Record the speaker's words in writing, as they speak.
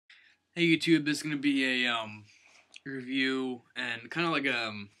Hey YouTube, this is gonna be a review and kind of like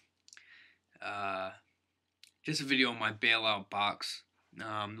uh just a video on my bailout box.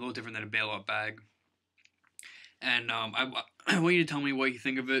 A little different than a bailout bag. And I want you to tell me what you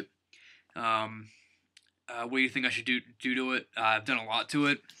think of it. Um, what you think I should do to it. I've done a lot to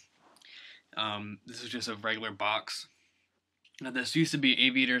it. This is just a regular box. Now, this used to be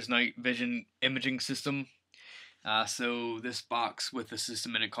Aviator's night vision imaging system. So this box with the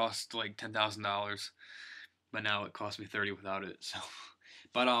system in it cost like $10,000, but now it cost me 30 without it. So,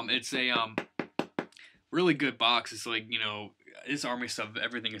 but it's a really good box. It's like this army stuff.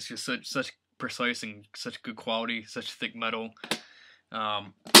 Everything is just such precise and such good quality, such thick metal. I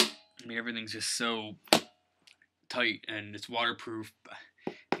mean everything's just so tight and it's waterproof.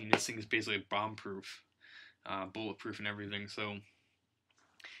 I mean this thing is basically bomb proof, bulletproof and everything. So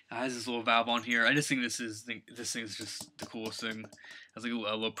it has this little valve on here. I just think this thing is just the coolest thing. It has like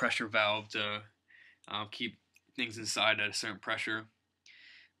a low pressure valve to keep things inside at a certain pressure.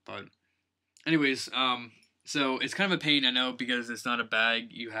 But anyways, so it's kind of a pain, I know, because it's not a bag.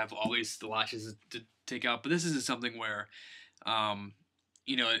 You have always the latches to take out. But this is something where,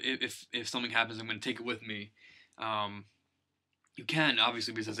 if something happens, I'm going to take it with me. You can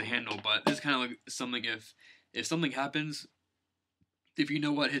obviously because it's a handle, but this is kind of like something if something happens, if you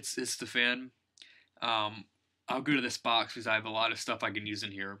know what hits the fan, I'll go to this box because I have a lot of stuff I can use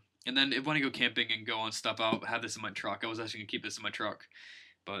in here. And then if I want to go camping and go on stuff, I'll have this in my truck. I was actually gonna keep this in my truck,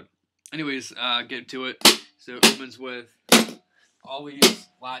 but anyways, get to it. So it opens with all these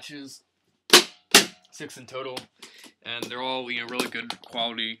latches, 6 in total, and they're all really good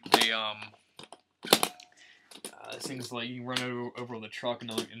quality. They this thing's like you can run it over the truck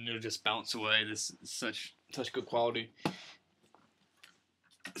and it'll just bounce away. This is such good quality.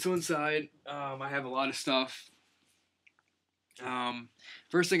 So inside, I have a lot of stuff.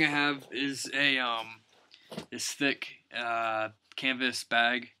 First thing I have is this thick canvas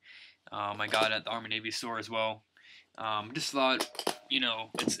bag. I got it at the Army Navy store as well. Just thought,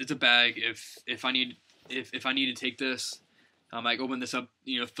 it's a bag. If I need to take this, I can open this up,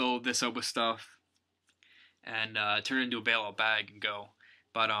 fill this up with stuff, and turn it into a bailout bag and go.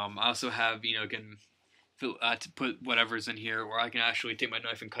 But I also have, can fill to put whatever's in here, or I can actually take my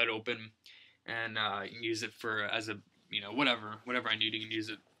knife and cut it open, and use it for as a whatever I need, you can use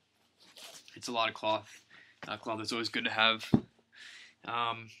it. It's a lot of cloth. Cloth is always good to have.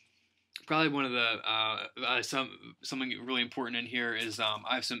 Probably one of the something really important in here is I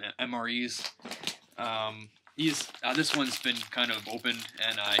have some MREs. This one's been kind of open,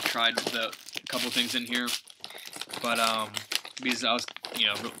 and I tried a couple things in here, but because I was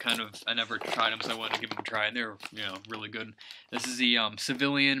I never tried them, so I wanted to give them a try, and they're really good. This is the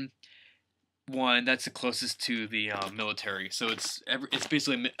civilian one that's the closest to the military, so it's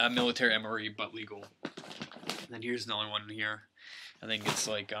basically a military MRE but legal. And then here's another one here. I think it's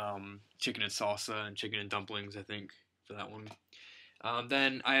like chicken and salsa and chicken and dumplings, I think, for that one.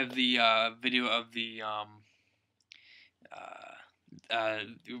 Then I have the video of the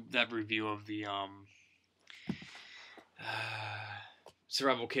that review of the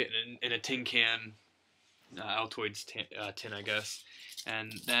survival kit in a tin can, Altoids tin, I guess.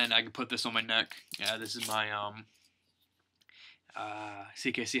 And then I can put this on my neck. This is my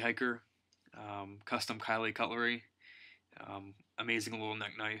CKC Hiker custom Kylie cutlery. Amazing little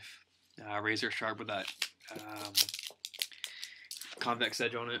neck knife, razor sharp with that convex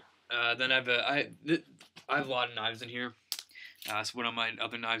edge on it. Then I have a lot of knives in here. So one of my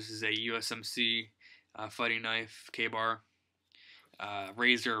other knives is a USMC fighting knife, K-bar,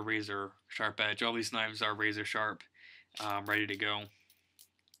 razor sharp edge. All these knives are razor sharp, ready to go.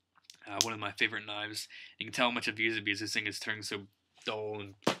 One of my favorite knives. You can tell how much I've used it because this thing is turning so dull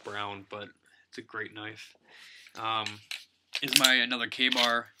and brown, but it's a great knife. Is my another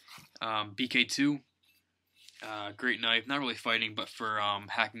K-bar BK2. Great knife. Not really fighting, but for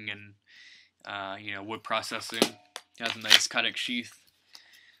hacking and wood processing. It has a nice Kydex sheath.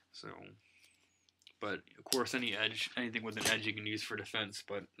 So, but of course, anything with an edge you can use for defense.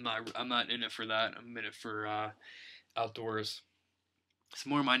 But I'm not in it for that. I'm in it for outdoors.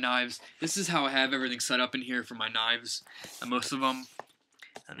 Some more of my knives. This is how I have everything set up in here for my knives. Most of them.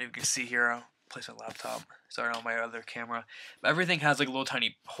 I don't know if you can see here. I'll place my laptop. Sorry, on my other camera. But everything has like a little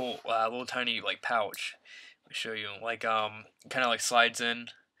tiny hole, little tiny like pouch. Let me show you. Like kind of like slides in,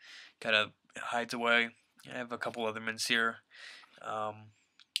 kind of hides away. I have a couple Leathermans here.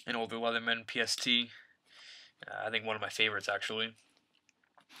 An older Leatherman PST. I think one of my favorites actually.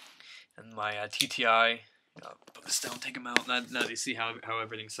 And my TTI. Put this down, take them out. Now you see how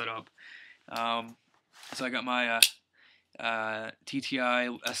everything's set up. So I got my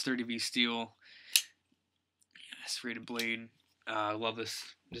TTI S30V steel, serrated blade. I love this.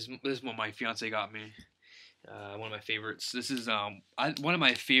 This is what my fiance got me. One of my favorites. This is one of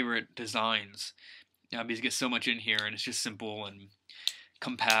my favorite designs. Because it gets so much in here, and it's just simple and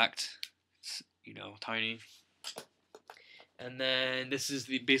compact. It's, tiny. And then this is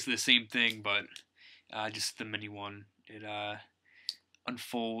basically the same thing, but just the mini one. It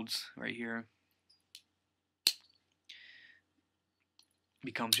unfolds right here.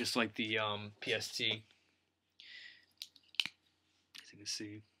 Becomes just like the PST, as you can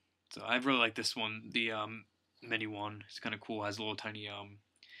see. So I really like this one, the mini one. It's kind of cool. It has a little tiny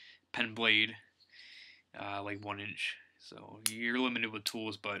pen blade, like 1 inch. So you're limited with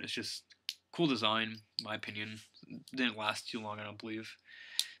tools, but it's just cool design, in my opinion. Didn't last too long, I don't believe,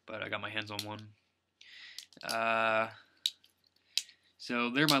 but I got my hands on one.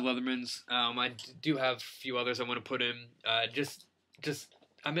 So they're my Leathermans. I do have a few others I want to put in.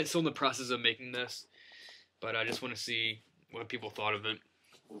 I'm still in the process of making this, but I just want to see what people thought of it.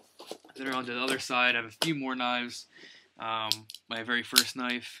 Then on to the other side, I have a few more knives. My very first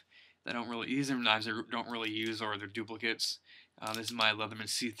knife that I don't really use. These are knives I don't really use, or they're duplicates. This is my Leatherman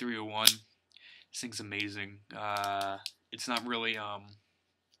C301. This thing's amazing. It's not really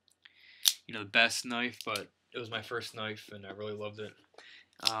the best knife, but it was my first knife, and I really loved it.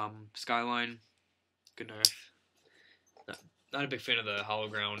 Skyline, good knife. Not a big fan of the hollow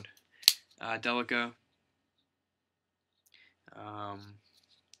ground. Delica,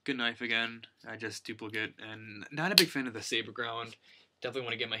 good knife again. I just duplicate, and not a big fan of the saber ground. Definitely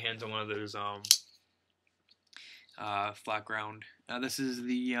want to get my hands on one of those flat ground. This is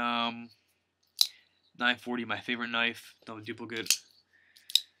the 940, my favorite knife. Another duplicate.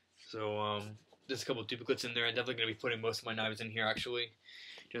 So there's a couple of duplicates in there. I'm definitely going to be putting most of my knives in here, actually,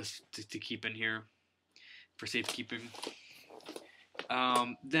 just to keep in here for safekeeping.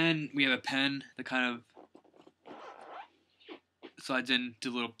 Then we have a pen that kind of slides into the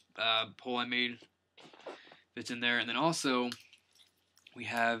little hole I made. Fits in there. And then also we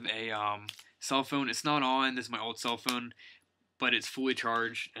have a cell phone. It's not on. This is my old cell phone, but it's fully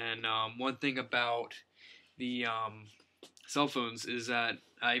charged. And one thing about the cell phones is that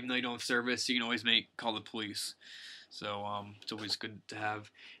even though you don't have service, you can always call the police. So it's always good to have.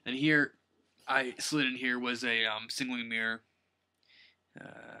 And here, I slid in here was a singling mirror.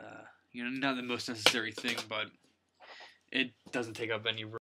 Not the most necessary thing, but it doesn't take up any room.